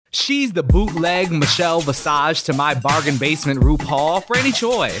She's the bootleg Michelle Visage to my bargain basement RuPaul, Franny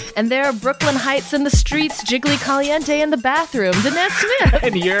Choi. And there are Brooklyn Heights in the streets, Jiggly Caliente in the bathroom, Danette Smith.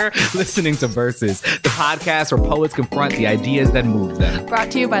 And you're listening to Versus, the podcast where poets confront the ideas that move them. Brought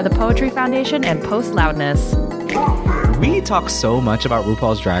to you by the Poetry Foundation and Post Loudness. We talk so much about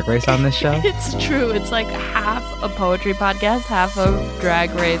RuPaul's Drag Race on this show. It's true. It's like half a poetry podcast, half a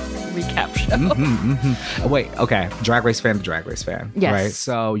Drag Race recap show. Wait, okay. Drag Race fan to Drag Race fan. Yes. Right?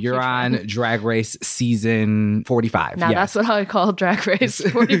 So you're on Drag Race season 45. Now that's what I call Drag Race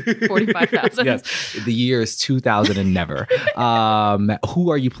 45,000. Yes. The year is 2000 and never.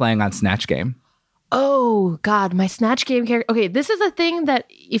 Who are you playing on Snatch Game? Oh, God, my Snatch Game character. Okay, this is a thing that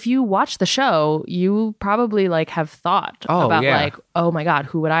if you watch the show, you probably like have thought about like, oh my God,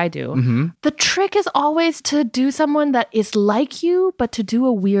 who would I do? Mm-hmm. The trick is always to do someone that is like you, but to do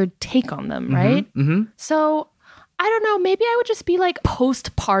a weird take on them, right? Mm-hmm. So I don't know, maybe I would just be like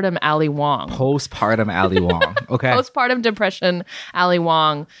postpartum Ali Wong. Postpartum Ali Wong. Okay. Postpartum depression Ali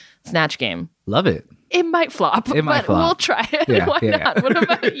Wong Snatch Game. Love it. It might flop, but we'll try it. Yeah, Why not? What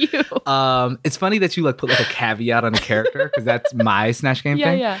about you? It's funny that you like put like a caveat on a character because that's my Snatch Game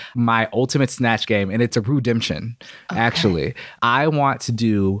thing. Yeah. My ultimate Snatch Game, and it's a redemption. Actually, I want to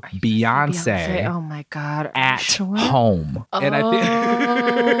do Beyonce. Oh my God! At home, and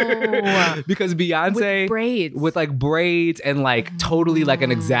I think because Beyonce with like braids and like totally like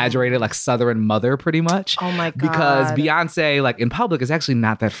an exaggerated like Southern mother, pretty much. Oh my God! Because Beyonce like in public is actually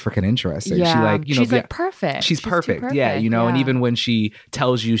not that freaking interesting. Yeah. She like she's like perfect. She's perfect. Yeah, you know, and even when she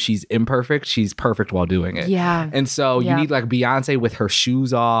tells you she's imperfect, she's perfect while doing it. Yeah. And so you need like Beyonce with her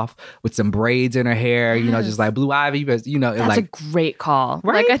shoes off, with some braids in her hair, you know, just like Blue Ivy, but you know, that's like a great call.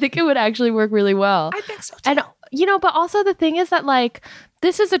 Right? Like I think it would actually work really well. I think so too. And you know, but also the thing is that like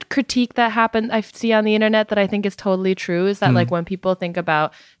this is a critique that happened I see on the internet that I think is totally true is that like when people think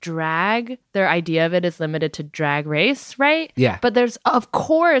about drag, their idea of it is limited to Drag Race, right? Yeah. But there's of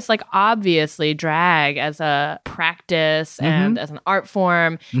course like obviously drag as a practice and as an art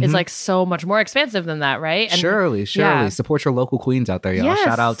form is like so much more expansive than that, right? And surely. yeah. Support your local queens out there, y'all. Yes.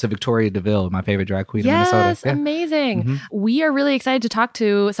 Shout out to Victoria DeVille, my favorite drag queen in Minnesota. Yes, amazing. We are really excited to talk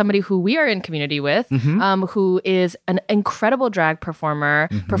to somebody who we are in community with, who is an incredible drag performer,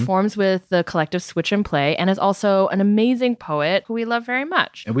 performs with the collective Switch and Play, and is also an amazing poet who we love very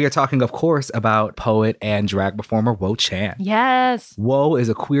much. And we are talking, of course, about poet and drag performer Wo Chan. Yes. Wo is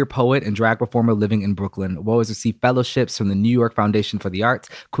a queer poet and drag performer living in Brooklyn. Wo has received fellowships from the New York Foundation for the Arts,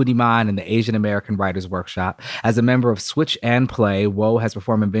 Kuniman, and the Asian American Writers Workshop. As a member of Switch and Play, Wo has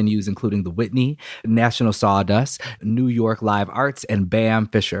performed in venues including the Whitney, National Sawdust, New York Live Arts, and Bam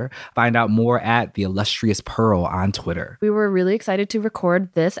Fisher. Find out more at The Illustrious Pearl on Twitter. We were really excited to record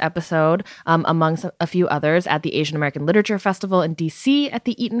this episode amongst a few others at the Asian American Literature Festival in DC at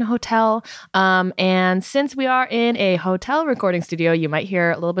the Eaton Hotel. And since we are in a hotel recording studio, you might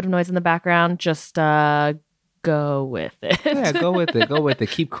hear a little bit of noise in the background. Just go with it. Yeah, go with it. Go with it.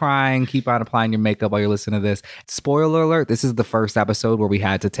 Keep crying. Keep on applying your makeup while you're listening to this. Spoiler alert, this is the first episode where we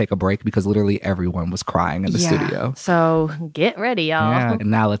had to take a break because literally everyone was crying in the studio. So get ready, y'all. Yeah. And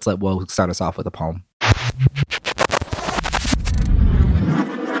now let's let Wo start us off with a poem.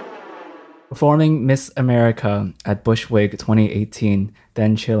 Performing Miss America at Bushwig 2018,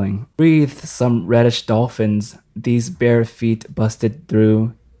 then chilling. Breathed some reddish dolphins, these bare feet busted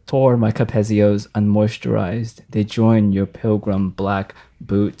through. Tore my Capezios unmoisturized, they join your pilgrim black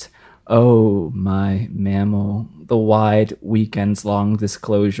boot. Oh, my mammal, the wide weekend's long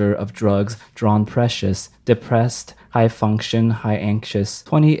disclosure of drugs drawn precious, depressed, high function, high anxious.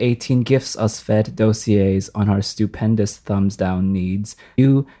 2018 gifts us fed dossiers on our stupendous thumbs down needs.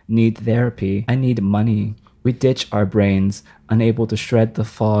 You need therapy. I need money. We ditch our brains, unable to shred the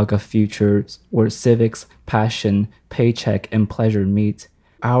fog of futures where civics, passion, paycheck, and pleasure meet.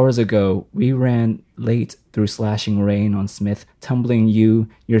 Hours ago, we ran late through slashing rain on Smith, tumbling you,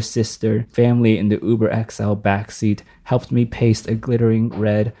 your sister, family in the Uber XL backseat, helped me paste a glittering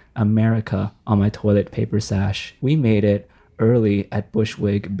red America on my toilet paper sash. We made it early at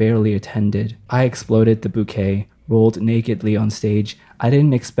Bushwig, barely attended. I exploded the bouquet, rolled nakedly on stage. I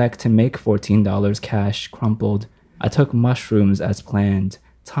didn't expect to make $14 cash, crumpled. I took mushrooms as planned.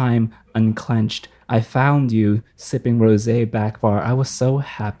 Time unclenched. I found you, sipping rosé back bar. I was so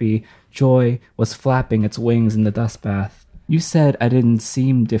happy. Joy was flapping its wings in the dust bath. You said I didn't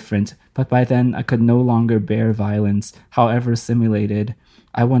seem different, but by then I could no longer bear violence, however simulated.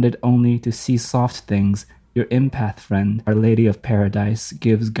 I wanted only to see soft things. Your empath friend, Our Lady of Paradise,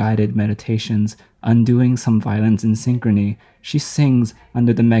 gives guided meditations, undoing some violence in synchrony. She sings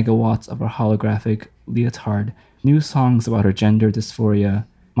under the megawatts of her holographic leotard, new songs about her gender dysphoria.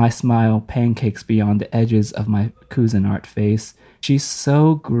 My smile pancakes beyond the edges of my Cuisinart face. She's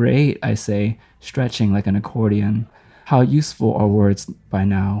so great, I say, stretching like an accordion. How useful are words by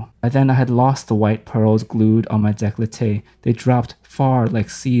now. By then I had lost the white pearls glued on my décolleté. They dropped far like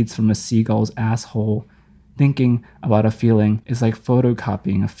seeds from a seagull's asshole. Thinking about a feeling is like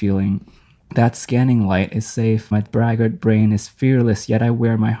photocopying a feeling. That scanning light is safe. My braggart brain is fearless, yet I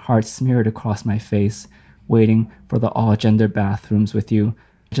wear my heart smeared across my face, waiting for the all-gender bathrooms with you.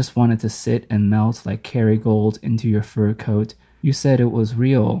 I just wanted to sit and melt like Kerrygold into your fur coat. You said it was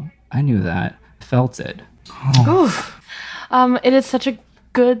real. I knew that. Felt it. It is such a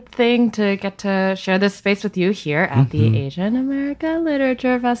good thing to get to share this space with you here at the Asian America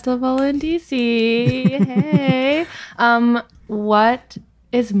Literature Festival in DC. Hey. What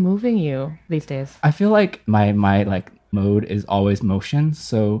is moving you these days? I feel like my like mode is always motion.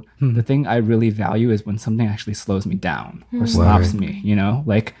 So the thing I really value is when something actually slows me down or stops me, you know,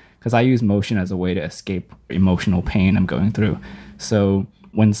 like, because I use motion as a way to escape emotional pain I'm going through. So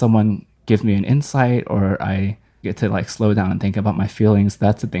when someone gives me an insight or I get to like slow down and think about my feelings,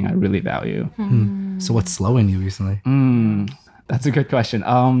 that's the thing I really value. So what's slowing you recently? That's a good question.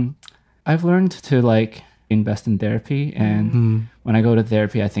 I've learned to like invest in therapy, and when I go to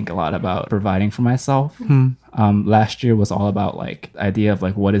therapy I think a lot about providing for myself. Last year was all about like the idea of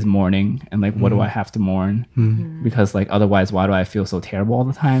like what is mourning and like what do I have to mourn, because like otherwise why do I feel so terrible all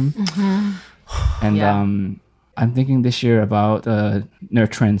the time. And I'm thinking this year about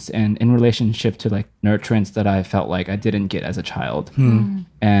nurturance, and in relationship to like nurturance that I felt like I didn't get as a child,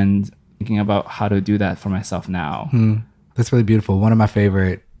 and thinking about how to do that for myself now. That's really beautiful. One of my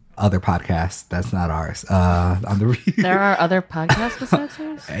favorite other podcasts that's not ours on the There are other podcasts besides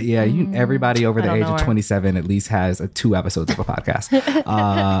yours? everybody over the I don't age know of her. 27 at least has 2 episodes of a podcast.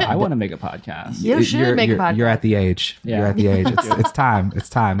 I want to make a podcast. You should make a podcast. You're at the age. Yeah. You're at the age. It's time. It's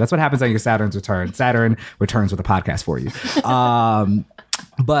time. That's what happens on your Saturn's return. Saturn returns with a podcast for you.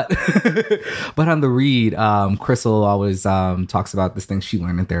 But but on the read, Crystal always talks about this thing she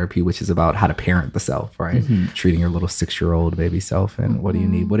learned in therapy, which is about how to parent the self, right? Treating your little 6-year-old baby self, and what do you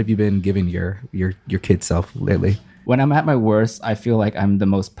need? What have you been giving your kid self lately? When I'm at my worst, I feel like I'm the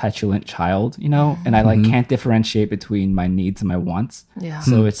most petulant child, you know, and I like can't differentiate between my needs and my wants. Yeah.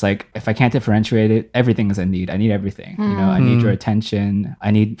 So it's like if I can't differentiate it, everything is a need. I need everything. You know, I need your attention.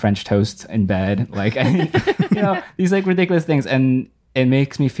 I need French toast in bed. Like, I need, you know, these like ridiculous things, and it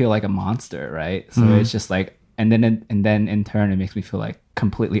makes me feel like a monster, right? So it's just like, and then in turn, it makes me feel like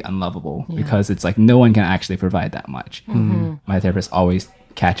completely unlovable because it's like no one can actually provide that much. My therapist always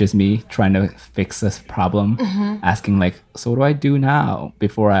catches me trying to fix this problem, asking like, so what do I do now,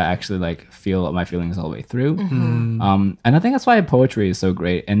 before I actually like feel my feelings all the way through. And I think that's why poetry is so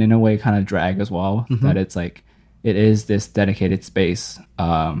great, and in a way kind of drag as well, that it's like it is this dedicated space,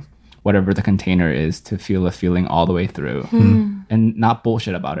 whatever the container is, to feel a feeling all the way through, and not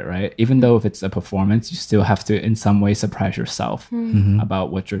bullshit about it, right? Even though if it's a performance, you still have to in some way surprise yourself about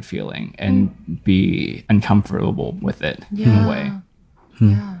what you're feeling and be uncomfortable with it in a way.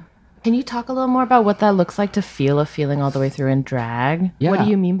 Yeah. Can you talk a little more about what that looks like to feel a feeling all the way through in drag? Yeah. What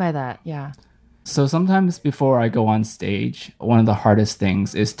do you mean by that? Yeah. So sometimes before I go on stage, one of the hardest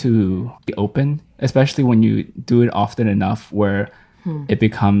things is to be open, especially when you do it often enough where it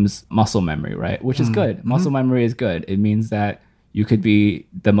becomes muscle memory, right? Which is good. Muscle memory is good. It means that you could be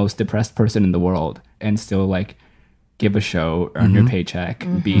the most depressed person in the world and still like give a show, earn your paycheck,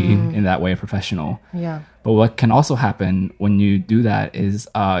 be in that way a professional. Yeah. But what can also happen when you do that is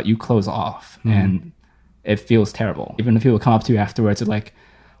you close off and it feels terrible. Even if people come up to you afterwards, it's like,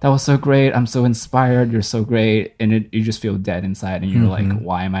 that was so great. I'm so inspired. You're so great. And you just feel dead inside. And you're like,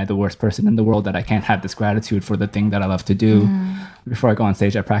 why am I the worst person in the world that I can't have this gratitude for the thing that I love to do? Before I go on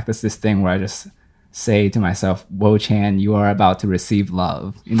stage, I practice this thing where I just say to myself, Wo Chan, you are about to receive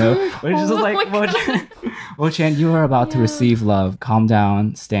love. You know? Which is like, Wo Chan, you are about to receive love. Calm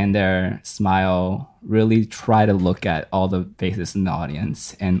down, stand there, smile, really try to look at all the faces in the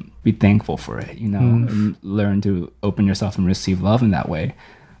audience and be thankful for it, you know, and learn to open yourself and receive love in that way.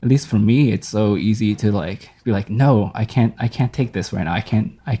 At least for me, it's so easy to like be like, no, I can't take this right now.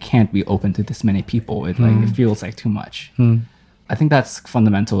 I can't be open to this many people. It like it feels like too much. I think that's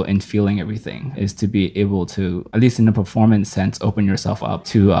fundamental in feeling everything, is to be able to, at least in a performance sense, open yourself up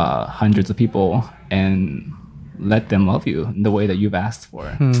to hundreds of people and let them love you in the way that you've asked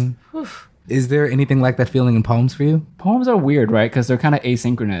for. Is there anything like that feeling in poems for you? Poems are weird, right? Because they're kind of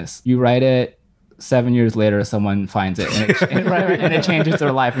asynchronous. You write it, 7 years later, someone finds it and it changes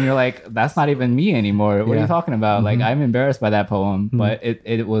their life. And you're like, that's not even me anymore. What are you talking about? Like, I'm embarrassed by that poem, but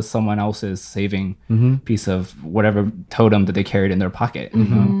it was someone else's saving piece of whatever totem that they carried in their pocket. You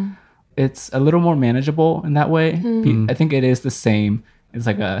know? It's a little more manageable in that way. I think it is the same. It's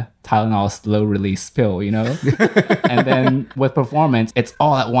like a Tylenol slow release pill, you know? And then with performance, it's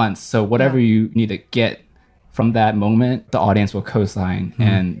all at once. So whatever you need to get from that moment, the audience will co-sign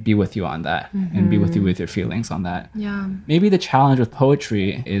and be with you on that and be with you with your feelings on that. Yeah. Maybe the challenge with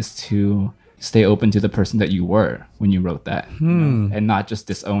poetry is to stay open to the person that you were when you wrote that, you know, and not just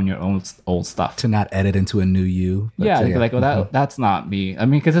disown your own old stuff. To not edit into a new you. Yeah, to be like, well, that's not me. I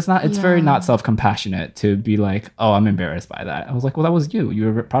mean, because it's very not self-compassionate to be like, oh, I'm embarrassed by that. I was like, well, that was you.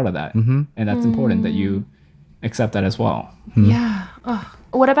 You were proud of that. And that's important that you accept that as well. Yeah. Oh.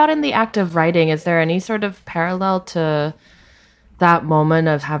 What about in the act of writing? Is there any sort of parallel to that moment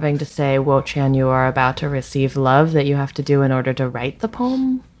of having to say, Wo Chan, you are about to receive love, that you have to do in order to write the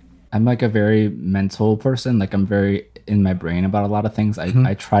poem? I'm like a very mental person. Like I'm very in my brain about a lot of things.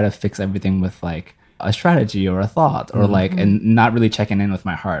 I try to fix everything with like a strategy or a thought or like, and not really checking in with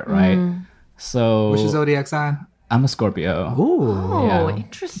my heart, right? So What's your zodiac sign? I'm a Scorpio. Ooh. Oh,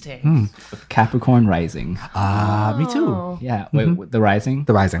 interesting. Capricorn rising. Me too. Yeah. Wait, the rising?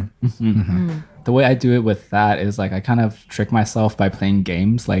 The rising. The way I do it with that is like I kind of trick myself by playing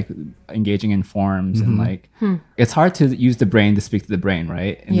games, like engaging in forums and like it's hard to use the brain to speak to the brain,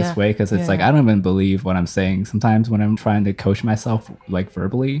 right? In this way, because it's like I don't even believe what I'm saying sometimes when I'm trying to coach myself like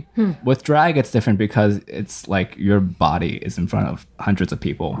verbally. With drag, it's different because it's like your body is in front of hundreds of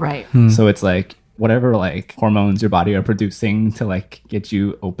people. Right. So it's like whatever like hormones your body are producing to like get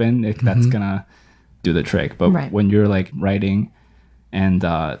you open, that's gonna do the trick. But when you're like writing and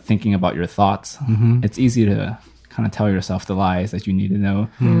thinking about your thoughts, it's easy to kind of tell yourself the lies that you need to know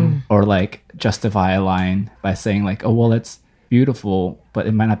or like justify a line by saying like, oh, well, it's beautiful, but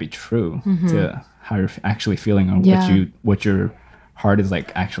it might not be true to how you're actually feeling or what your heart is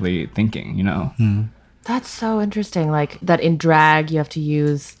like actually thinking, you know? That's so interesting. Like that in drag, you have to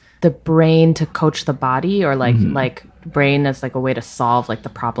use the brain to coach the body, or like brain as like a way to solve like the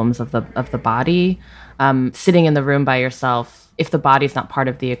problems of the body. Sitting in the room by yourself, if the body's not part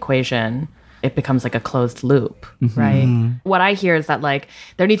of the equation, it becomes like a closed loop, right? What I hear is that like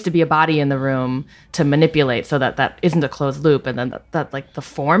there needs to be a body in the room to manipulate so that that isn't a closed loop, and then that like the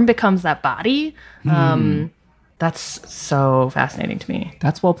form becomes that body. That's so fascinating to me.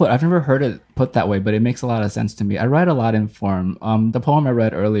 That's well put. I've never heard it put that way, but it makes a lot of sense to me. I write a lot in form. The poem I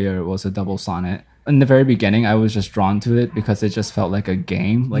read earlier was a double sonnet. In the very beginning, I was just drawn to it because it just felt like a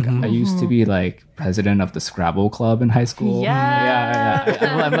game. Like I used to be like president of the Scrabble club in high school. Yeah.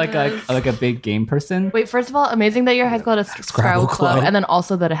 I'm like a big game person. Wait, first of all, amazing that your high school had a Scrabble club, and then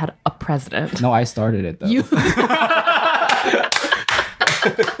also that it had a president. No, I started it though.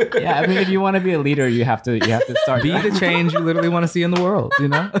 Yeah, I mean, if you want to be a leader, you have to start. Be the change you literally want to see in the world, you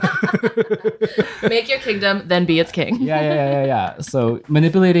know? Make your kingdom, then be its king. Yeah. So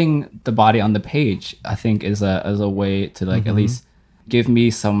manipulating the body on the page, I think, is a way to like at least give me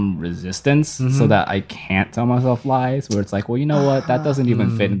some resistance so that I can't tell myself lies where it's like, well, you know what, that doesn't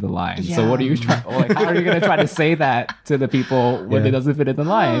even fit in the line. So what are you trying, like, how are you going to try to say that to the people when it doesn't fit in the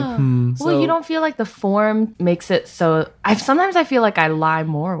line? Well, you don't feel like the form makes it so sometimes I feel like I lie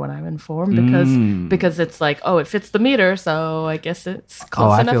more when I'm in form because it's like, oh, it fits the meter, so I guess it's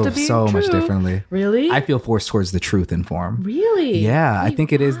close enough to be so true. Much differently. Really? I feel forced towards the truth in form. Really? Yeah, Wait, I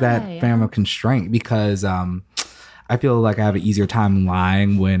think it is that form of constraint because I feel like I have an easier time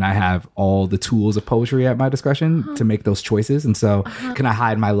lying when I have all the tools of poetry at my discretion to make those choices. And so can I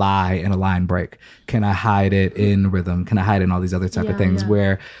hide my lie in a line break? Can I hide it in rhythm? Can I hide it in all these other type of things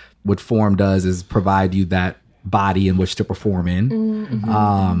where what form does is provide you that body in which to perform in.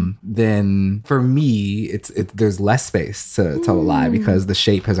 Then for me, there's less space to tell a lie because the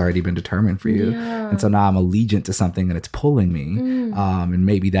shape has already been determined for you. And so now I'm allegiant to something and it's pulling me. And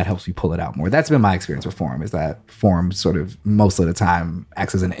maybe that helps me pull it out more. That's been my experience with form, is that form sort of most of the time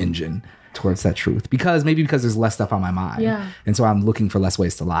acts as an engine towards that truth because there's less stuff on my mind. And so I'm looking for less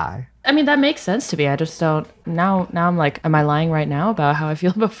ways to lie. I mean, that makes sense to me. I just don't now I'm like, am I lying right now about how I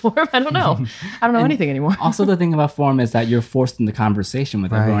feel about form? I don't know. I don't know anything anymore. Also, the thing about form is that you're forced into conversation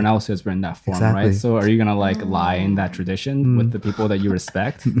with everyone else who's written that form, right? So are you going to like lie in that tradition with the people that you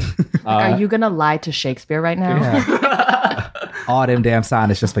respect? Are you going to lie to Shakespeare right now? All them damn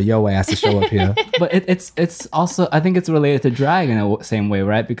signs just for your ass to show up here. But it's also, I think it's related to drag in the same way,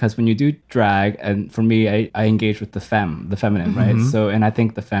 right? Because when you do drag, and for me, I engage with the feminine, right? So, and I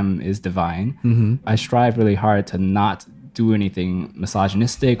think the femme is divine. I strive really hard to not do anything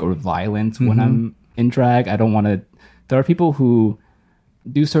misogynistic or violent when I'm in drag. I don't want to. There are people who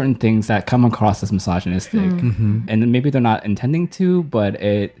do certain things that come across as misogynistic, and maybe they're not intending to, but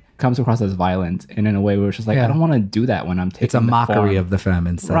it comes across as violent, and in a way where it's just like, I don't want to do that when I'm taking It's a mockery form. of the femme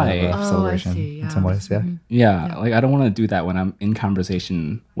instead Right. of a celebration I see, in some ways. Yeah. Yeah, like I don't want to do that when I'm in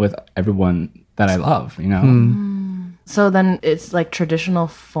conversation with everyone that I love, you know? So then it's like traditional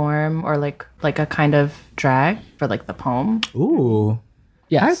form or like a kind of drag for like the poem. Ooh, I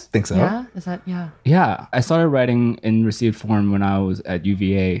Yes. think so. Yeah, is that Yeah, I started writing in received form when I was at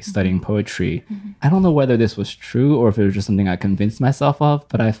UVA studying poetry. I don't know whether this was true or if it was just something I convinced myself of,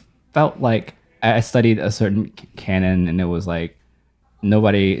 but I felt like I studied a certain canon, and it was like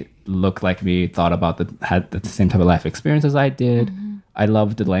nobody looked like me, had the same type of life experience as I did. I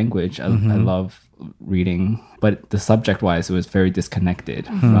loved the language. I love reading, but the subject wise, it was very disconnected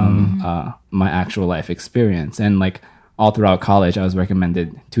from my actual life experience. And like all throughout college, I was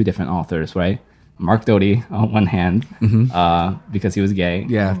recommended 2 different authors, right? Mark Doty on one hand, because he was gay.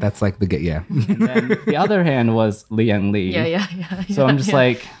 Yeah, that's like And then the other hand was Lian Li. Yeah. So I'm just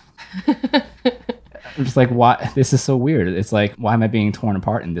like, why? This is so weird. It's like, why am I being torn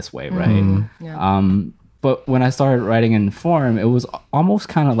apart in this way, right? Yeah. But when I started writing in form, it was almost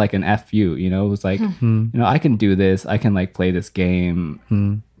kind of like an FU, you know? It was like, you know, I can do this. I can like play this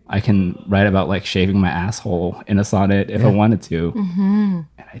game. I can write about like shaving my asshole in a sonnet if I wanted to. And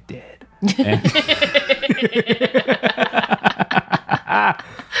I did.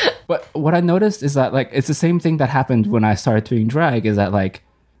 But what I noticed is that like it's the same thing that happened when I started doing drag, is that like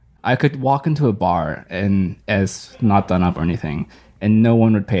I could walk into a bar and as not done up or anything, and no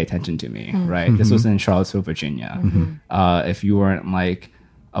one would pay attention to me, right? This was in Charlottesville, Virginia. If you weren't like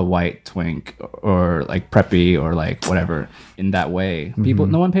a white twink or like preppy or like whatever in that way,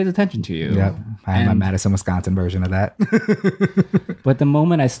 no one pays attention to you. Yeah, I have my Madison, Wisconsin version of that. But the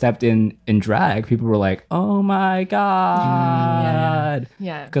moment I stepped in drag, people were like, "Oh my god!"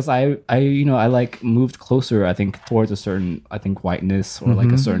 Yeah. Because I like moved closer, I think, towards a certain, I think, whiteness or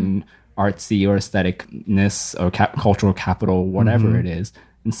like a certain artsy or aestheticness or cultural capital, whatever it is.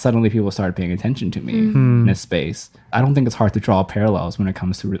 And suddenly people started paying attention to me in this space. I don't think it's hard to draw parallels when it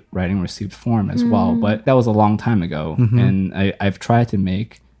comes to writing received form as well. But that was a long time ago. And I've tried to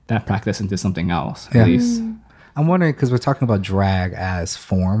make that practice into something else, at least. I'm wondering, because we're talking about drag as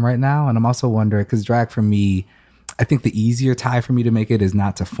form right now. And I'm also wondering, because drag for me, I think the easier tie for me to make it is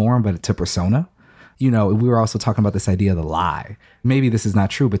not to form, but to persona. You know, we were also talking about this idea of the lie. Maybe this is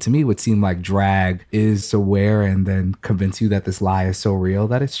not true, but to me, it would seem like drag is to wear and then convince you that this lie is so real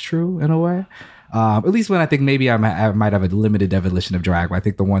that it's true in a way. At least when I think maybe I might have a limited definition of drag, but I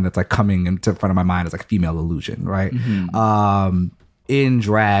think the one that's like coming into front of my mind is like female illusion, right? In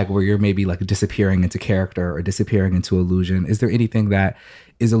drag, where you're maybe like disappearing into character or disappearing into illusion, is there anything that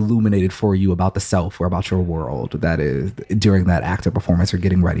is illuminated for you about the self or about your world that is during that active performance or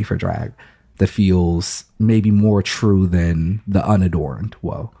getting ready for drag that feels maybe more true than the unadorned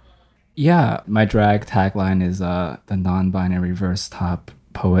Woe? Yeah, my drag tagline is the non-binary verse top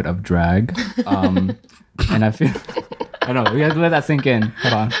poet of drag. And I feel, I don't know, we have to let that sink in.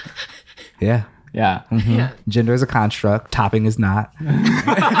 Hold on. Yeah. Yeah. Yeah. Gender is a construct. Topping is not.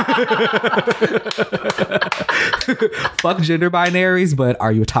 Fuck gender binaries, but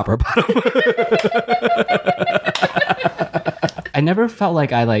are you a top or bottom? I never felt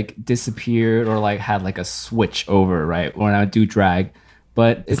like I like disappeared or like had like a switch over, right, when I do drag.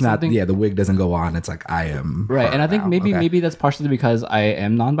 But It's not, yeah, the wig doesn't go on. It's like, I am. Right. her And I think now. maybe Okay. maybe that's partially because I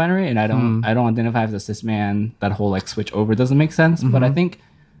am non-binary and I don't identify as a cis man. That whole like switch over doesn't make sense. But I think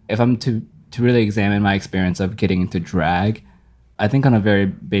if I'm to really examine my experience of getting into drag, I think on a very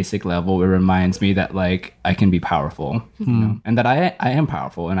basic level, it reminds me that like I can be powerful, you know? And that I am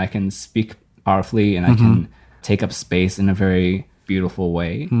powerful and I can speak powerfully and I can take up space in a very beautiful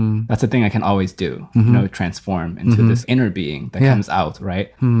way. That's the thing I can always do, you know, transform into this inner being that comes out,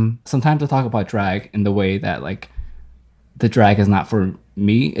 right? Sometimes I talk about drag in the way that like the drag is not for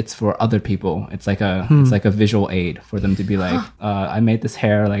me, it's for other people. It's like a visual aid for them to be like, I made this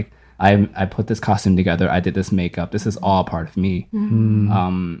hair, like I put this costume together, I did this makeup, this is all part of me.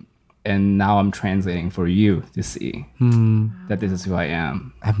 And now I'm translating for you to see that this is who I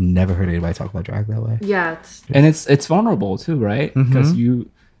am. I've never heard anybody talk about drag that way. Yeah. And it's vulnerable too, right? Because you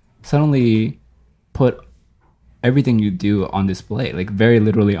suddenly put everything you do on display, like very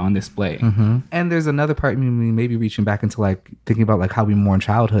literally on display. And there's another part, maybe reaching back into like thinking about like how we mourn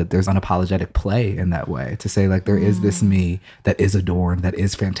childhood. There's unapologetic play in that way to say like there is this me that is adorned, that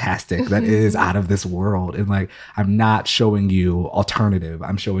is fantastic, that is out of this world. And like, I'm not showing you alternative.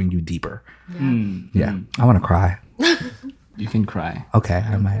 I'm showing you deeper. Yeah. I want to cry. You can cry. Okay,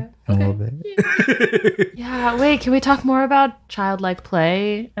 I might in a little bit. Yeah, wait, can we talk more about childlike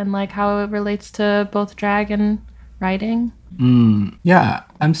play and like how it relates to both drag and writing? Yeah,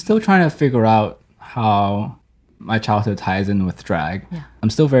 I'm still trying to figure out how my childhood ties in with drag. Yeah. I'm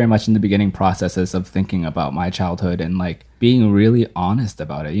still very much in the beginning processes of thinking about my childhood and like being really honest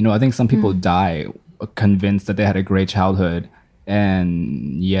about it. You know, I think some people die convinced that they had a great childhood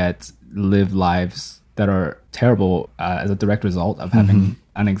and yet live lives that are terrible as a direct result of having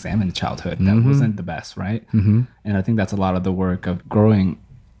unexamined childhood that wasn't the best, right? And I think that's a lot of the work of growing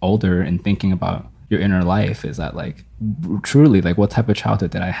older and thinking about your inner life, is that like truly like what type of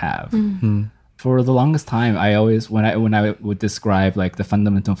childhood did I have? For the longest time, I always when I would describe like the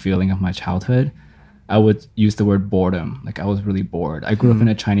fundamental feeling of my childhood, I would use the word boredom. Like I was really bored. I grew up in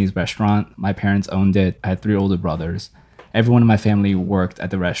a Chinese restaurant. My parents owned it. I had 3 older brothers. Everyone in my family worked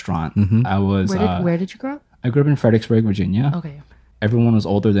at the restaurant. I was Where did you grow up? I grew up in Fredericksburg, Virginia. Okay. Everyone was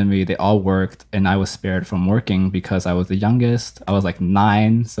older than me. They all worked, and I was spared from working because I was the youngest. I was like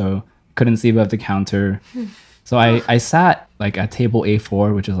 9, so couldn't see above the counter. So I sat like at table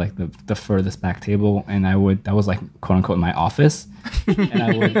A4, which is like the furthest back table, and that was like quote unquote my office,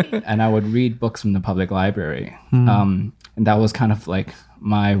 and I would read books from the public library, and that was kind of like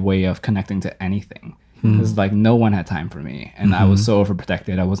my way of connecting to anything, because like no one had time for me, and I was so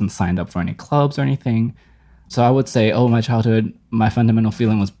overprotected. I wasn't signed up for any clubs or anything, so I would say, oh, my childhood, my fundamental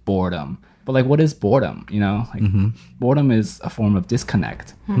feeling was boredom. But like, what is boredom? You know, like boredom is a form of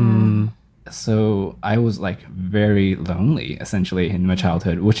disconnect. So I was like very lonely essentially in my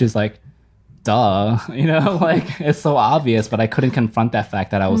childhood, which is like, duh, you know, like it's so obvious, but I couldn't confront that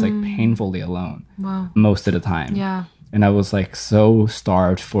fact that I was like painfully alone most of the time. Yeah. And I was like so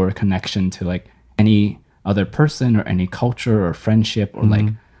starved for a connection to like any other person or any culture or friendship or like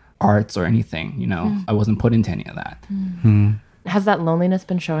arts or anything, you know. I wasn't put into any of that. Has that loneliness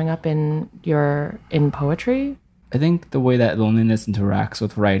been showing up in poetry? I think the way that loneliness interacts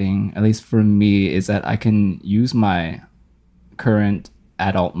with writing, at least for me, is that I can use my current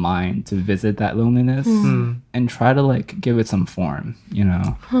adult mind to visit that loneliness and try to like give it some form, you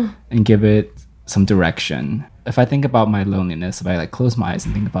know, and give it some direction. If I think about my loneliness, if I like close my eyes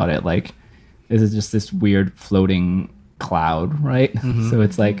and think about it, like this is just this weird floating cloud, right? So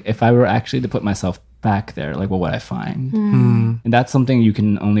it's like if I were actually to put myself back there, like what would I find? And that's something you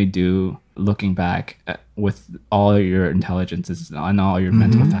can only do looking back with all your intelligences and all your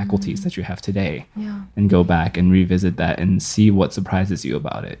mental faculties that you have today, and go back and revisit that and see what surprises you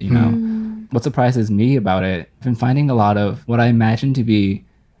about it, you know. What surprises me about it, I've been finding a lot of what I imagine to be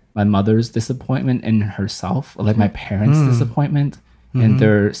my mother's disappointment in herself, or like my parents' disappointment and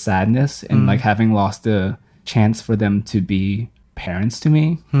their sadness and like having lost the chance for them to be parents to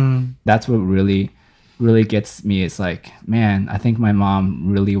me. That's what really gets me. It's like, man, I think my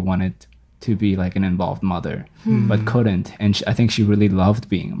mom really wanted to be like an involved mother, but couldn't. And I think she really loved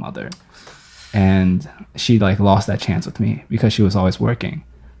being a mother. And she like lost that chance with me because she was always working.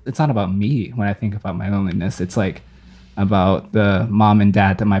 It's not about me when I think about my loneliness. It's like about the mom and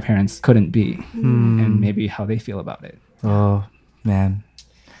dad that my parents couldn't be, and maybe how they feel about it. Oh, man.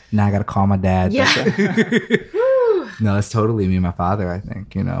 Now I got to call my dad. Yeah. No, it's totally me and my father, I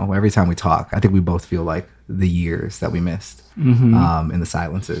think. You know, every time we talk, I think we both feel like the years that we missed in the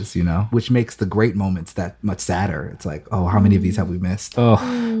silences, you know, which makes the great moments that much sadder. It's like, oh, how many of these have we missed?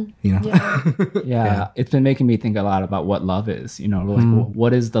 Oh, you know? Yeah. It's been making me think a lot about what love is, you know, like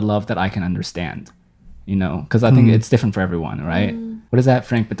what is the love that I can understand, you know, because I think it's different for everyone, right? What is that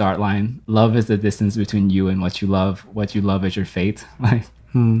Frank Bedard line? Love is the distance between you and what you love. What you love is your fate. Like,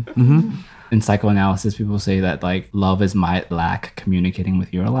 in psychoanalysis, people say that like love is my lack communicating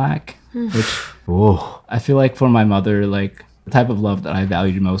with your lack, which I feel like for my mother, like the type of love that I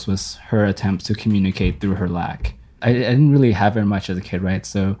valued most was her attempt to communicate through her lack. I didn't really have very much as a kid, right?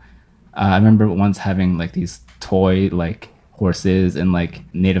 So I remember once having like these toy like horses and like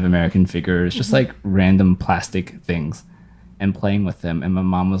Native American figures, just like random plastic things, and playing with them. And my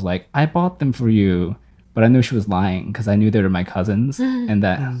mom was like, I bought them for you. But I knew she was lying because I knew they were my cousins and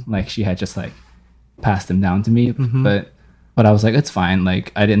that like she had just like passed them down to me. But I was like, it's fine.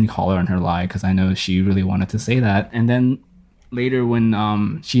 Like I didn't call her on her lie because I know she really wanted to say that. And then later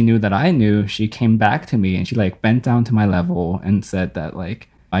when she knew that I knew, she came back to me and she like bent down to my level and said that like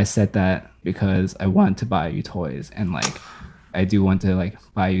I said that because I want to buy you toys and like I do want to like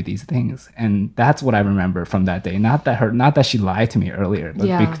buy you these things. And that's what I remember from that day. Not that she lied to me earlier,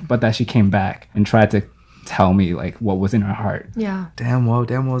 but that she came back and tried to tell me like what was in her heart. Yeah. Damn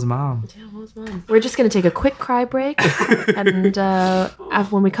woe's mom. We're just going to take a quick cry break. And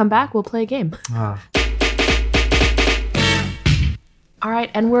when we come back, we'll play a game. All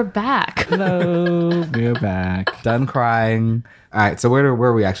right, and we're back. Hello, we're back. Done crying. All right, so where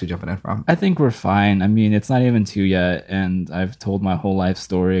are we actually jumping in from? I think we're fine. I mean, it's not even 2 yet, and I've told my whole life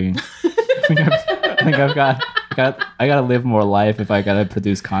story. I think I gotta live more life if I gotta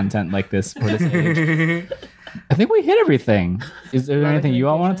produce content like this for this age. I think we hit everything. Is there anything you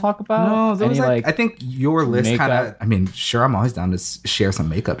all want to talk about? No, there was Any, I think your list kind of. makeup? I mean, sure, I'm always down to share some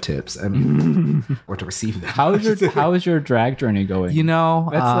makeup tips and or to receive them. how is your drag journey going? You know,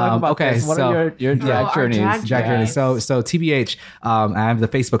 Let's talk about okay. this. What so are your drag our journeys? drag Drag journey. So TBH, I have the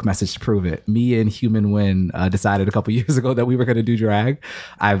Facebook message to prove it. Me and Human Win decided a couple years ago that we were going to do drag.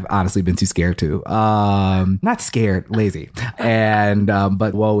 I've honestly been too scared to. Not scared, lazy. And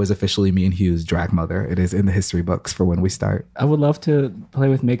but Woe is officially me and Hugh's drag mother. It is in the history books for when we start. I would love to play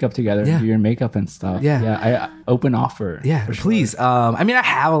with makeup together, Yeah. do your makeup and stuff. Yeah. I open offer. Yeah, for sure. please. I mean, I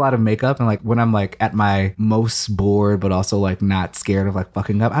have a lot of makeup, and like when I'm like at my most bored, but also like not scared of like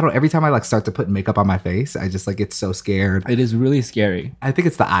fucking up. I don't. Every time I like start to put makeup on my face, I just like get so scared. It is really scary. I think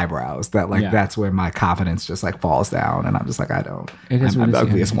it's the eyebrows that like Yeah. that's where my confidence just like falls down, and I'm just like I don't. It is I'm really the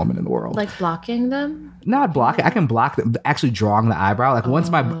ugliest scary. woman in the world. Like blocking them? Not blocking. I can block them. Actually, drawing the eyebrow. Like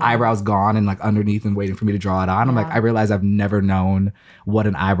once my eyebrow's gone and like underneath and waiting for me to draw it on, I'm like I realize I've never known what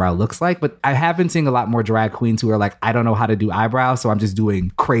an eyebrow looks like. But I have been seeing a lot more drag queens who are like, I don't know how to do eyebrows, so I'm just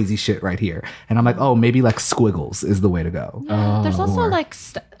doing crazy shit right here. And I'm like, oh, maybe like squiggles is the way to go. There's also like,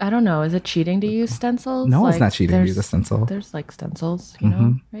 I don't know, is it cheating to use stencils? No, it's Like, not cheating to use there's- a stencil. There's like stencils, you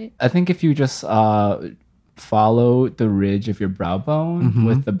know, right? I think if you just follow the ridge of your brow bone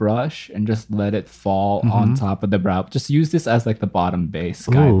with the brush and just let it fall on top of the brow, just use this as like the bottom base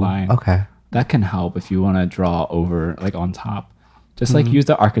guideline. Okay. That can help if you want to draw over like on top. Just like use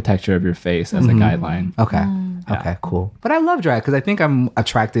the architecture of your face as a guideline. Okay. Okay, cool. But I love drag because I think I'm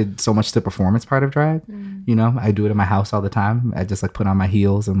attracted so much to the performance part of drag. You know, I do it in my house all the time. I just like put on my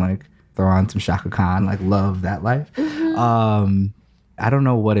heels and like throw on some Shaka Khan, like love that life. I don't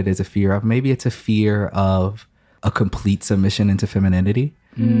know what it is a fear of. Maybe it's a fear of a complete submission into femininity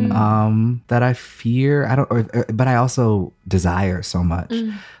that I fear. But I also desire so much.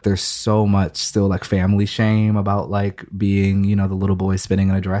 There's so much still like family shame about like being, you know, the little boy spinning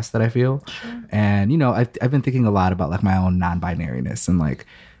in a dress that I feel. And, you know, I've been thinking a lot about like my own non-binariness and like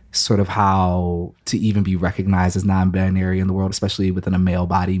sort of how to even be recognized as non-binary in the world, especially within a male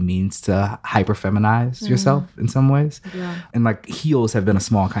body, means to hyper feminize yourself in some ways. And like heels have been a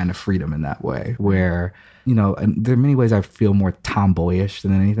small kind of freedom in that way where, you know, and there are many ways I feel more tomboyish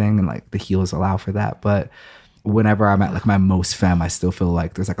than anything, and like the heels allow for that. But whenever I'm at like my most femme, I still feel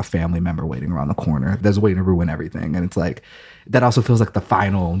like there's like a family member waiting around the corner that's waiting to ruin everything. And it's like, that also feels like the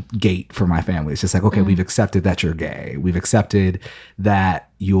final gate for my family. It's just like, okay, we've accepted that you're gay. We've accepted that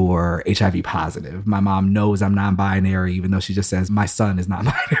you're HIV positive. My mom knows I'm non-binary, even though she just says my son is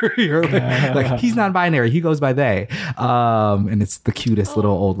non-binary. Or like he's non-binary. He goes by they. And it's the cutest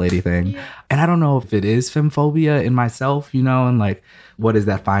little old lady thing. And I don't know if it is femphobia in myself, you know, and like, what is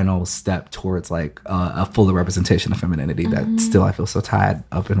that final step towards like a fuller representation of femininity that still I feel so tied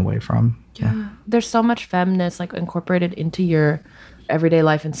up and away from. Yeah. There's so much femness like incorporated into your everyday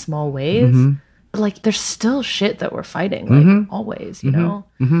life in small ways. But, like there's still shit that we're fighting, like always, you know?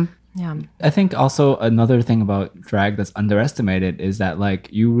 Yeah. I think also another thing about drag that's underestimated is that like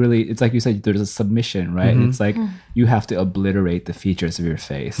you really, it's like you said, there's a submission, right? It's like you have to obliterate the features of your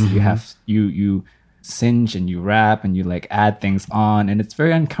face. You singe and you wrap and you like add things on, and it's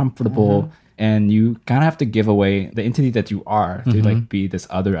very uncomfortable. And you kind of have to give away the entity that you are to like be this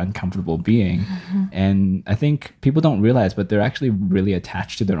other uncomfortable being. And I think people don't realize, but they're actually really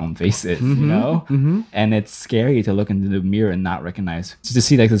attached to their own faces, you know? And it's scary to look into the mirror and not recognize, just to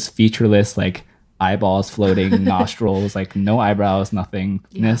see like this featureless, like eyeballs floating, nostrils, like no eyebrows,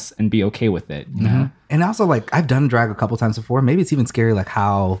 nothingness, and be okay with it, you know? And also like I've done drag a couple times before. Maybe it's even scary like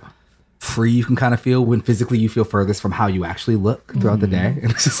how free you can kind of feel when physically you feel furthest from how you actually look throughout the day. And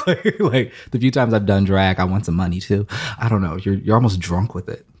it's just like the few times I've done drag, I want some money too. I don't know. You're almost drunk with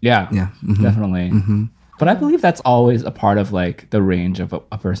it. Yeah, Mm-hmm. definitely. But I believe that's always a part of like the range of a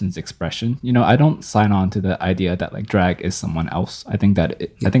person's expression. You know, I don't sign on to the idea that like drag is someone else. I think that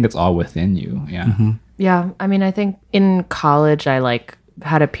I think it's all within you. Yeah. Yeah. I mean, I think in college, I like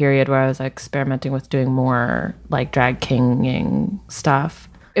had a period where I was like, experimenting with doing more like drag kinging stuff.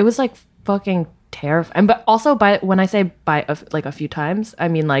 It was like fucking terrifying. But also when I say like a few times, I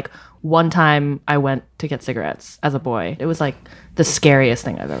mean like one time I went to get cigarettes as a boy. It was like the scariest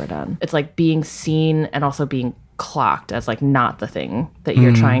thing I've ever done. It's like being seen and also being clocked as like not the thing that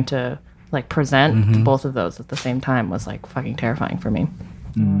you're trying to like present. Both of those at the same time was like fucking terrifying for me.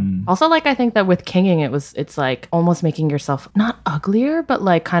 Also, like, I think that with kinging, it's like almost making yourself not uglier, but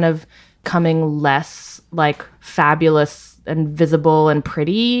like kind of coming less like fabulous and visible and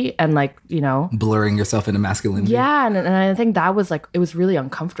pretty and like, you know, Blurring yourself into masculinity. yeah. And I think that was like, it was really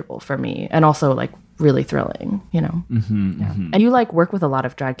uncomfortable for me and also like really thrilling, you know. And you like work with a lot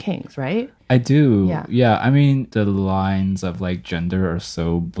of drag kings, right? I do. Yeah. Yeah. I mean, the lines of like gender are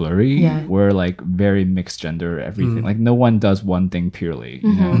so blurry. Yeah. We're like very mixed gender, everything. Like no one does one thing purely,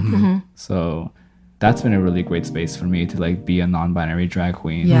 you know? So that's been a really great space for me to like be a non-binary drag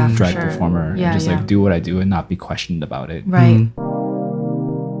queen, Yeah, for drag sure. performer, Yeah, and just yeah. like do what I do and not be questioned about it. Right.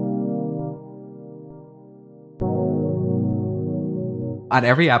 On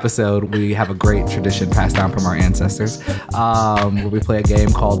every episode, we have a great tradition passed down from our ancestors, where we play a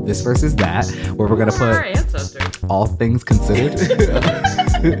game called This versus That, where we're gonna Our put ancestors. all things considered.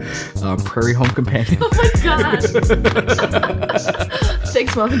 Prairie Home Companion, Oh my god.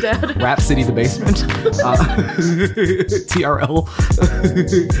 Thanks, Mom and Dad. Rhapsody the Basement, TRL,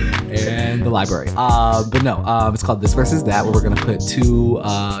 and the library. But no, it's called This versus That, where we're gonna put two,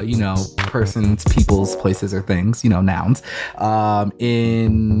 persons, peoples, places, or things, nouns,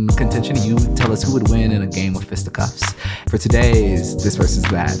 in contention. You tell us who would win in a game of fisticuffs. For today's This versus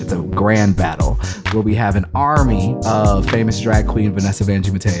That, it's a grand battle where we have an army of famous drag queen Vanessa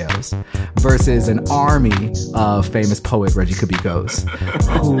Vanjie Mateos versus an army of famous poet Reggie Kabikos.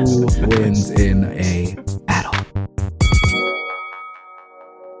 Who wins in a battle?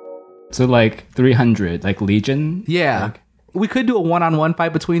 So like 300, like Legion. Yeah. Like, We could do a one-on-one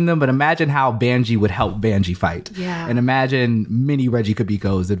fight between them, but imagine how Vanjie would help Vanjie fight. Yeah. And imagine mini Reggie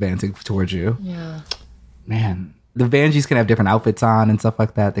Kabikos advancing towards you. Yeah. man. The Vanjies can have different outfits on and stuff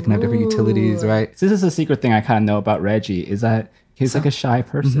like that. They can have different utilities, right? So this is a secret thing I kind of know about Reggie is that he's like a shy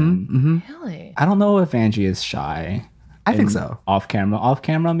person. Really? I don't know if Angie is shy. I think so. Off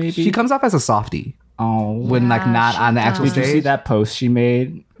camera maybe. She comes off as a softie Oh, when like Yeah, not she on the actual does. did you see stage. that post she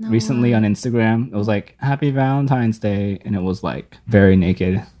made recently on Instagram? It was like Happy Valentine's Day, and it was like very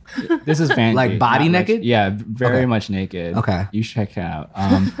naked. This is Vanjie. Like body not naked? Reggie. Yeah, very Okay. much naked. Okay. You should check it out.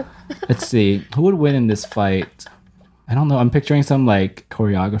 Let's see who would win in this fight. I don't know. I'm picturing some like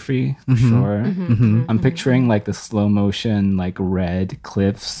choreography for sure. I'm picturing like the slow motion, like red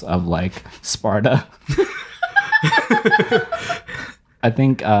cliffs of like Sparta. I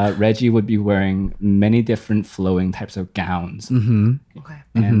think Reggie would be wearing many different flowing types of gowns. Okay.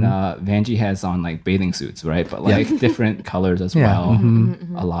 And Vanjie has on like bathing suits, right? But like different colors as Yeah. well.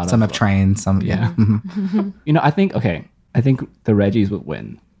 A lot Some of have trains, some, yeah. You know, I think the Reggies would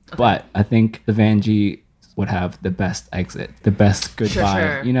win, but I think the Vanjie would have the best exit, the best goodbye,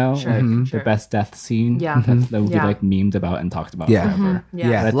 sure. you know, Sure, like sure. the best death scene. Yeah. That would be Yeah. like memed about and talked about Yeah. forever. Yeah,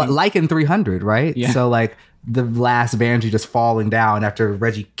 Yeah. like in 300, right? Yeah. So like the last Vanjie just falling down after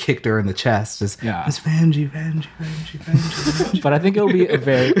Reggie kicked her in the chest. Just, Yeah. it's Vanjie. But I think it will be a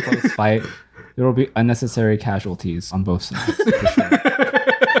very close fight. There will be unnecessary casualties on both sides. For sure.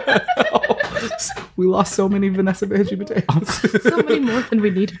 We lost so many Vanessa Vanjie Mateos. So many more than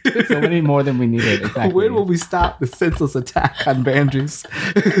we needed to. So many more than we needed. Exactly. When will we stop the senseless attack on Vanjies?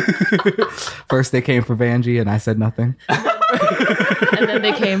 First they came for Vanjie and I said nothing. And then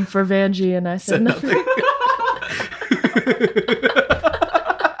they came for Vanjie and I said nothing.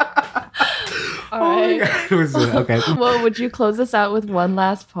 All right. It was, okay. Well, would you close us out with one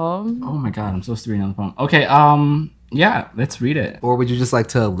last poem? Oh my god, I'm supposed to read another poem. Okay, yeah, let's read it. Or would you just like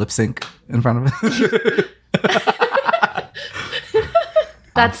to lip sync in front of it?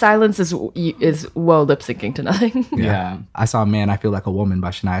 That silence is woe lip syncing to nothing. Yeah. I saw Man, I Feel Like a Woman by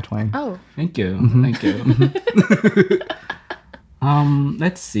Shania Twain. Oh. Thank you. Thank you.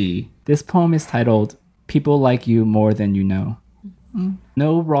 Let's see. This poem is titled People Like You More Than You Know.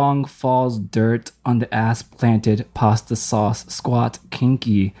 No wrong falls dirt on the ass planted pasta sauce squat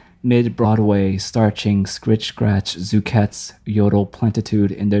kinky mid-Broadway starching scritch-scratch Zuquettes yodel plentitude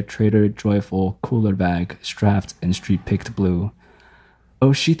in their Trader Joyful cooler bag strapped in street-picked blue.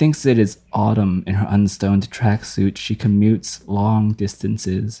 Oh, she thinks it is autumn in her unstoned tracksuit. She commutes long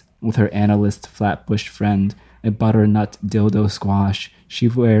distances with her analyst flatbush friend, a butternut dildo squash. She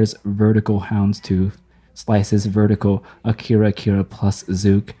wears vertical houndstooth, slices vertical Akira Kira plus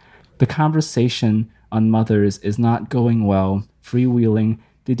Zook. The conversation on mothers is not going well. Freewheeling,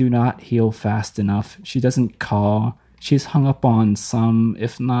 they do not heal fast enough. She doesn't call. She's hung up on some,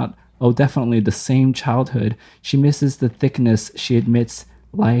 if not, oh, definitely the same childhood. She misses the thickness. She admits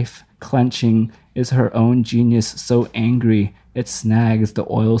life, clenching, is her own genius so angry it snags the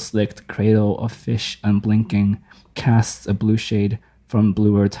oil-slicked cradle of fish unblinking, casts a blue shade from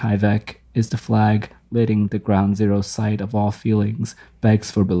bluer Tyvek is the flag lighting the ground zero site of all feelings,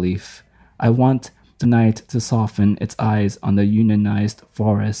 begs for belief. I want the night to soften its eyes on the unionized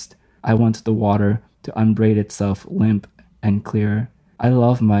forest. I want the water to unbraid itself limp and clear. I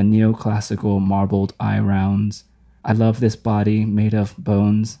love my neoclassical marbled eye rounds. I love this body made of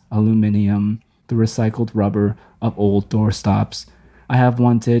bones, aluminium, the recycled rubber of old doorstops. I have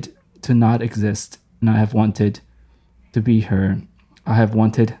wanted to not exist, and I have wanted to be her. I have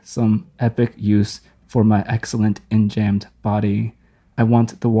wanted some epic use for my excellent enjammed body. I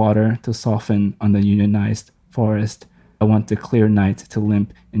want the water to soften on the unionized forest. I want the clear night to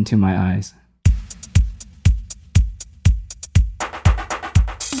limp into my eyes.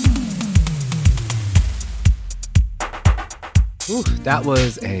 Ooh, that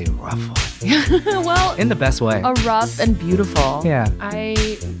was a rough one. Well, In the best way. a rough and beautiful. Yeah. I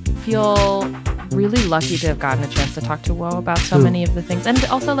feel really lucky to have gotten a chance to talk to Wo about so many of the things, and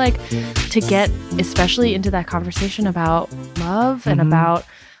also like to get especially into that conversation about love and about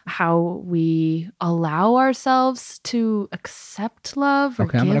how we allow ourselves to accept love or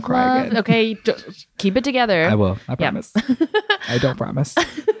Okay, I'm give gonna cry love. again. Okay, keep it together. I will. I Yeah. promise. I don't promise.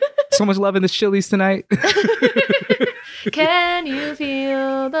 So much love in this Chili's tonight. Can you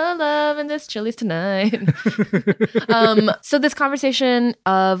feel the love in this Chili's tonight? So this conversation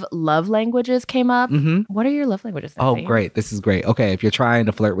of love languages came up. What are your love languages? Oh, Nancy? great. This is great. Okay, if you're trying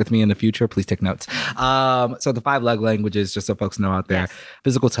to flirt with me in the future, please take notes. So the 5 love languages, just so folks know out there: Yes.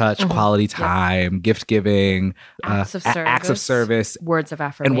 physical touch, quality time, gift giving, Acts of acts of service, words of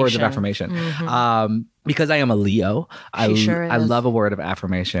affirmation, and words of affirmation. Because I am a Leo, I sure I is. love a word of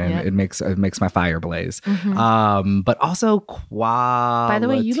affirmation. Yep. It makes my fire blaze. But also quality. By the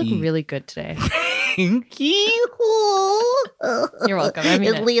way, you look really good today. Thank you. You're welcome. I mean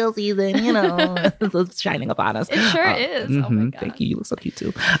it's it. Leo season, it's shining upon us. It sure is. Oh my God. Thank you. You look so cute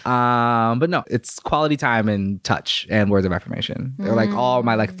too. But no, it's quality time and touch and words of affirmation. They're like all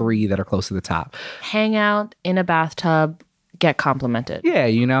my 3 that are close to the top. Hang out in a bathtub, get complimented. Yeah,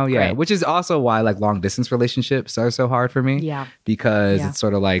 Great. which is also why long distance relationships are so hard for me. Yeah. Because Yeah. it's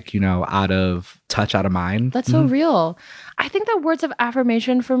sort of out of touch, out of mind. That's so real. I think that words of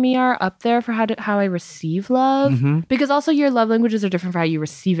affirmation for me are up there for how I receive love. Because also your love languages are different for how you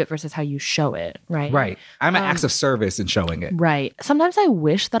receive it versus how you show it, right? Right. I'm an acts of service in showing it. Right. Sometimes I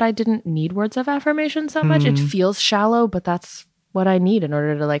wish that I didn't need words of affirmation so much. It feels shallow, but that's what I need in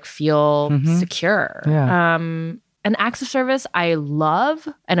order to feel secure. Yeah. And acts of service I love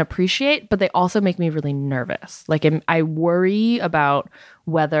and appreciate, but they also make me really nervous. I worry about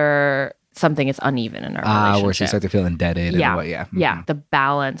whether something is uneven in our relationship. Where you start to feel indebted. Yeah. And Yeah. The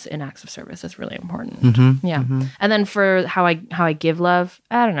balance in acts of service is really important. Yeah. And then for how I give love,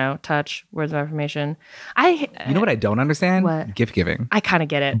 I don't know, touch, words of affirmation. You know what I don't understand? What? Gift giving. I kind of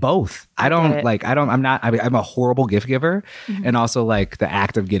get it. Both. I'm a horrible gift giver. And also the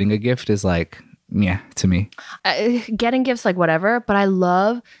act of getting a gift is to me. Getting gifts, whatever, but I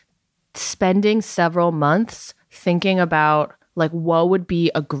love spending several months thinking about what would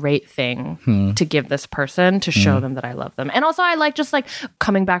be a great thing to give this person to show them that I love them. And also I just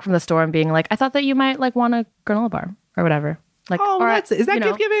coming back from the store and being I thought that you might want a granola bar or whatever. Is that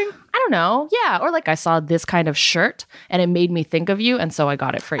gift giving? I don't know. Yeah. Or I saw this kind of shirt and it made me think of you. And so I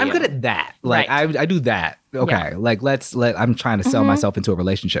got it for you. I'm good at that. Right. I do that. Okay. Yeah. I'm trying to sell myself into a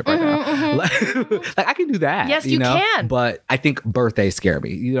relationship right now. I can do that. Yes, you can. But I think birthdays scare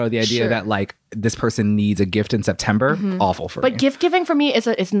me. The idea Sure. that this person needs a gift in September, awful for me. But gift giving for me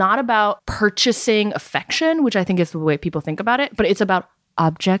is not about purchasing affection, which I think is the way people think about it, but it's about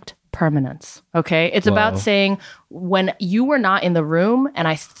object permanence. Okay. It's about saying when you were not in the room and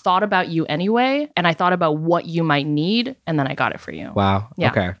I thought about you anyway, and I thought about what you might need, and then I got it for you. Wow.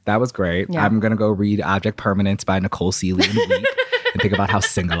 Yeah. Okay. That was great. Yeah. I'm going to go read Object Permanence by Nicole Seeley and weep and think about how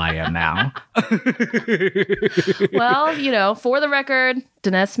single I am now. Well, for the record,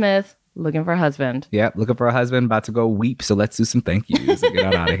 Danez Smith, looking for a husband. Yep. Looking for a husband, about to go weep. So let's do some thank yous and get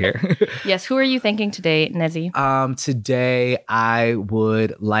on out of here. Yes. Who are you thanking today, Nezzy? Today, I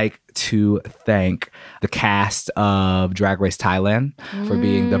would like to thank the cast of Drag Race Thailand for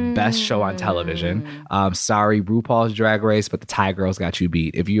being the best show on television. Sorry, RuPaul's Drag Race, but the Thai girls got you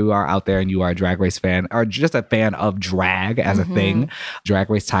beat. If you are out there and you are a Drag Race fan or just a fan of drag as a thing, Drag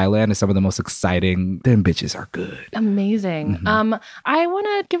Race Thailand is some of the most exciting. Them bitches are good. Amazing. I want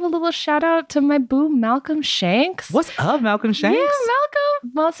to give a little shout out to my boo, Malcolm Shanks. What's up, Malcolm Shanks? Yeah,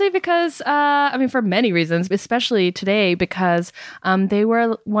 Malcolm. Mostly because, for many reasons, especially today, because they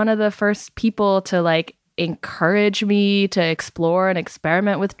were one of the first people to encourage me to explore and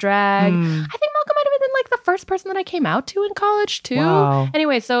experiment with drag. I think Malcolm might have been the first person that I came out to in college too. Wow.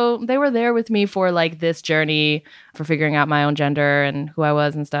 Anyway, so they were there with me for like this journey for figuring out my own gender and who I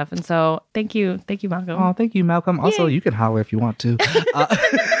was and stuff. And so thank you, Malcolm. Oh, thank you, Malcolm. Also, Yay. you can holler if you want to.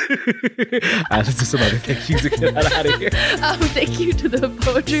 Let's do some other thank yous to get that out of here. Thank you to the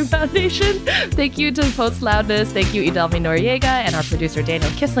Poetry Foundation. Thank you to Post Loudness. Thank you, Idelmi Noriega, and our producer,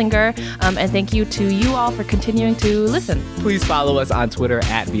 Daniel Kisslinger. And thank you to you all for continuing to listen. Please follow us on Twitter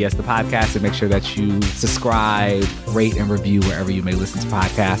at BS the Podcast and make sure that you subscribe, rate, and review wherever you may listen to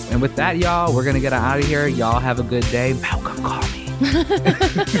podcasts. And with that, y'all, we're going to get out of here. Y'all have a good day. Malcolm, call me.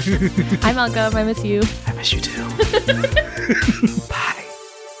 Hi, Malcolm. I miss you. I miss you too. Bye.